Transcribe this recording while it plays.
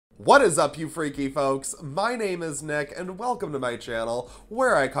What is up, you freaky folks? My name is Nick, and welcome to my channel,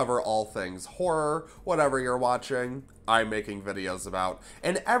 where I cover all things horror, whatever you're watching, I'm making videos about.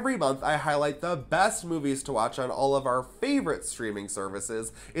 And every month I highlight the best movies to watch on all of our favorite streaming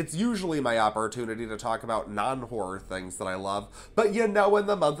services. It's usually my opportunity to talk about non-horror things that I love, but you know, in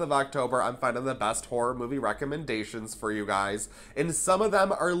the month of October, I'm finding the best horror movie recommendations for you guys, and some of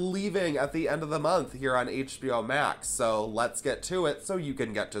them are leaving at the end of the month here on HBO Max, so let's get to it so you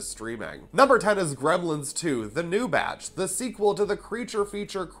can get to streaming. Number 10 is Gremlins 2, The New Batch, the sequel to the creature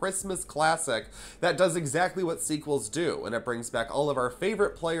feature Christmas classic that does exactly what sequels do, and it brings back all of our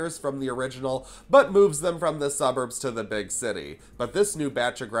favorite players from the original, but moves them from the suburbs to the big city. But this new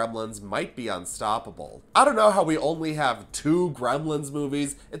batch of Gremlins might be unstoppable. I don't know how we only have 2 Gremlins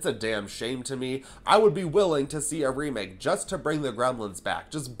movies. It's a damn shame to me. I would be willing to see a remake just to bring the Gremlins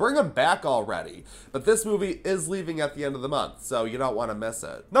back. Just bring them back already. But this movie is leaving at the end of the month, so you don't want to miss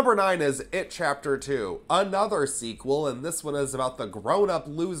it. Number 9 is It Chapter 2, another sequel, and this one is about the grown-up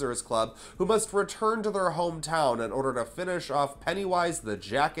losers club who must return to their hometown in order to finish off Pennywise the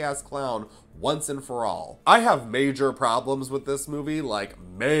jackass clown once and for all. I have major problems with this movie, like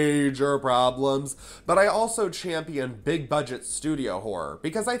major problems, but I also champion big budget studio horror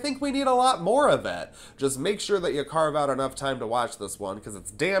because I think we need a lot more of it. Just make sure that you carve out enough time to watch this one because it's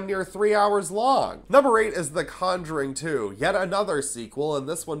damn near 3 hours long. Number 8 is The Conjuring 2, yet another sequel, and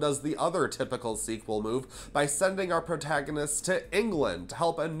this one does the other typical sequel move by sending our protagonists to England to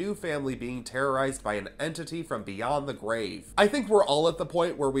help a new family being terrorized by an entity from beyond the grave. I think we're all at the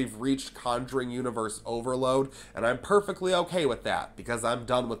point where we've reached Conjuring universe overload, and I'm perfectly okay with that because I'm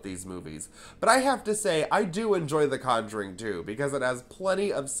done with these movies. But I have to say, I do enjoy The Conjuring 2 because it has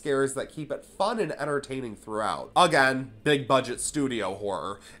plenty of scares that keep it fun and entertaining throughout. Again, big budget studio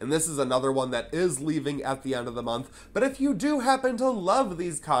horror, and this is another one that is leaving at the end of the month, but if you do happen to love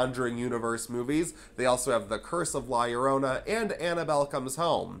these Conjuring universe movies, they also have The Curse of La Llorona and Annabelle Comes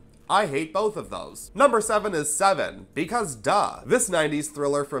Home. I hate both of those. Number 7 is Seven, because duh. This 90s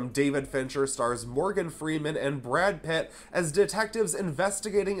thriller from David Fincher stars Morgan Freeman and Brad Pitt as detectives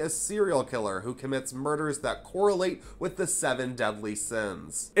investigating a serial killer who commits murders that correlate with the 7 deadly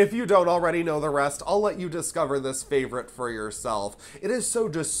sins. If you don't already know the rest, I'll let you discover this favorite for yourself. It is so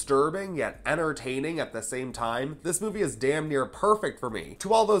disturbing yet entertaining at the same time. This movie is damn near perfect for me.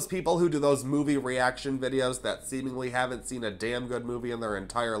 To all those people who do those movie reaction videos that seemingly haven't seen a damn good movie in their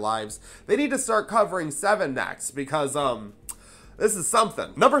entire lives, they need to start covering Seven next because, this is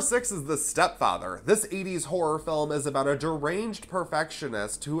something. Number 6 is The Stepfather. This 80s horror film is about a deranged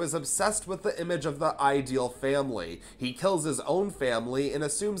perfectionist who is obsessed with the image of the ideal family. He kills his own family and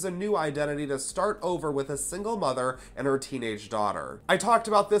assumes a new identity to start over with a single mother and her teenage daughter. I talked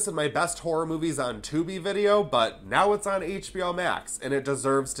about this in my best horror movies on TUBI video, but now it's on HBO Max, and it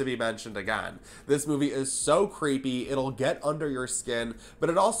deserves to be mentioned again. This movie is so creepy, it'll get under your skin, but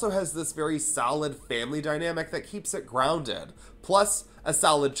it also has this very solid family dynamic that keeps it grounded. Plus, a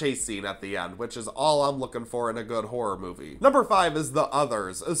solid chase scene at the end, which is all I'm looking for in a good horror movie. Number 5 is The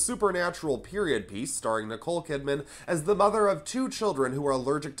Others, a supernatural period piece starring Nicole Kidman as the mother of 2 children who are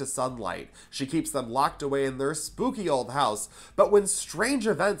allergic to sunlight. She keeps them locked away in their spooky old house, but when strange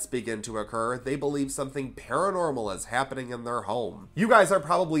events begin to occur, they believe something paranormal is happening in their home. You guys are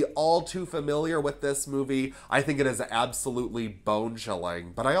probably all too familiar with this movie. I think it is absolutely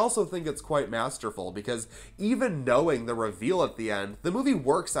bone-chilling, but I also think it's quite masterful because even knowing the reveal at the end, the movie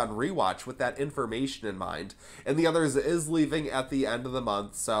works on rewatch with that information in mind, and The Others is leaving at the end of the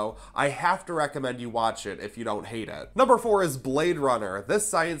month, so I have to recommend you watch it if you don't hate it. Number 4 is Blade Runner. This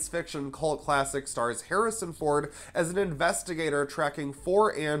science fiction cult classic stars Harrison Ford as an investigator tracking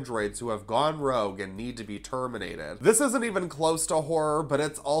 4 androids who have gone rogue and need to be terminated. This isn't even close to horror, but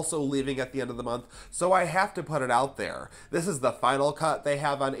it's also leaving at the end of the month, so I have to put it out there. This is the final cut they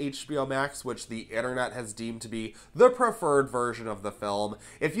have on HBO Max, which the internet has deemed to be the preferred version of the film.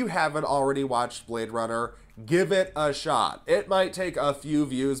 If you haven't already watched Blade Runner, give it a shot. It might take a few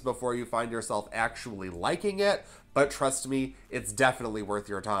views before you find yourself actually liking it, but trust me, it's definitely worth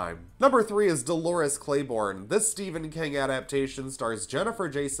your time. Number 3 is Dolores Claiborne. This Stephen King adaptation stars Jennifer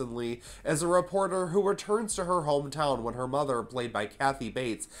Jason Leigh as a reporter who returns to her hometown when her mother, played by Kathy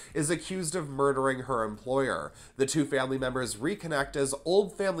Bates, is accused of murdering her employer. The 2 family members reconnect as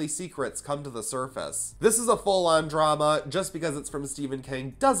old family secrets come to the surface. This is a full-on drama. Just because it's from Stephen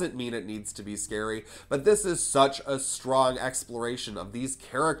King doesn't mean it needs to be scary, but this is such a strong exploration of these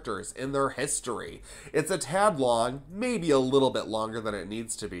characters in their history. It's a tad long, maybe a little bit longer than it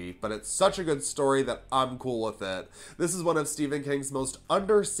needs to be, but it's such a good story that I'm cool with it. This is one of Stephen King's most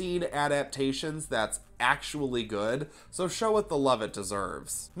underseen adaptations that's actually good, so show it the love it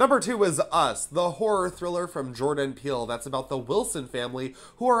deserves. Number 2 is Us, the horror thriller from Jordan Peele that's about the Wilson family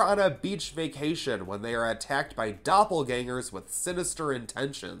who are on a beach vacation when they are attacked by doppelgangers with sinister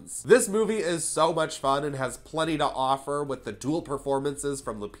intentions. This movie is so much fun and has plenty to offer, with the dual performances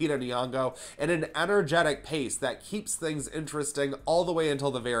from Lupita Nyong'o and an energetic pace that keeps things interesting all the way until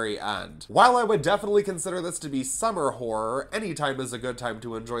the very end. While I would definitely consider this to be summer horror, any time is a good time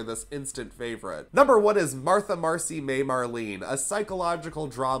to enjoy this instant favorite. Number 1 is Martha Marcy May Marlene, a psychological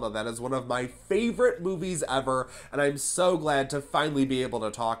drama that is one of my favorite movies ever, and I'm so glad to finally be able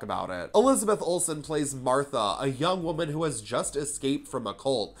to talk about it. Elizabeth Olsen plays Martha, a young woman who has just escaped from a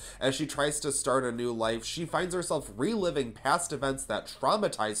cult. As she tries to start a new life, she finds herself reliving past events that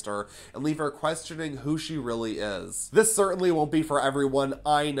traumatized her and leave her questioning who she really is. This certainly won't be for everyone,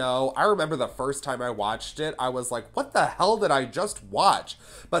 I know. I remember the first time I watched it, I was like, what the hell did I just watch?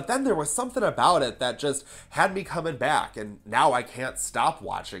 But then there was something about it that just had me coming back, and now I can't stop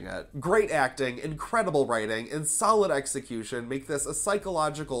watching it. Great acting, incredible writing, and solid execution make this a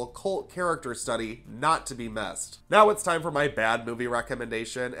psychological cult character study not to be missed. Now it's time for my bad movie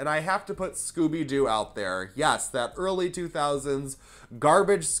recommendation, and I have to put Scooby-Doo out there. Yes, that early 2000s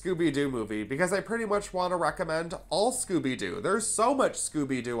garbage Scooby-Doo movie, because I pretty much want to recommend all Scooby-Doo. There's so much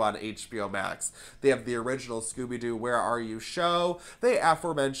Scooby-Doo on HBO Max. They have the original Scooby-Doo Where Are You show, the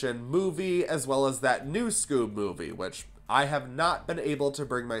aforementioned movie, as well as that new Scoob movie, which I have not been able to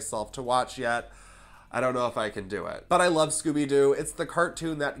bring myself to watch yet. I don't know if I can do it. But I love Scooby-Doo. It's the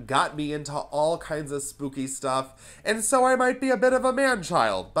cartoon that got me into all kinds of spooky stuff, and so I might be a bit of a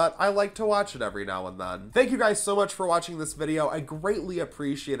man-child, but I like to watch it every now and then. Thank you guys so much for watching this video. I greatly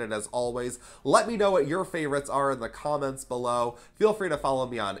appreciate it as always. Let me know what your favorites are in the comments below. Feel free to follow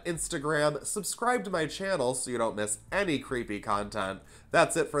me on Instagram. Subscribe to my channel so you don't miss any creepy content.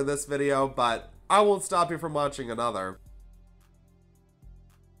 That's it for this video, but I won't stop you from watching another.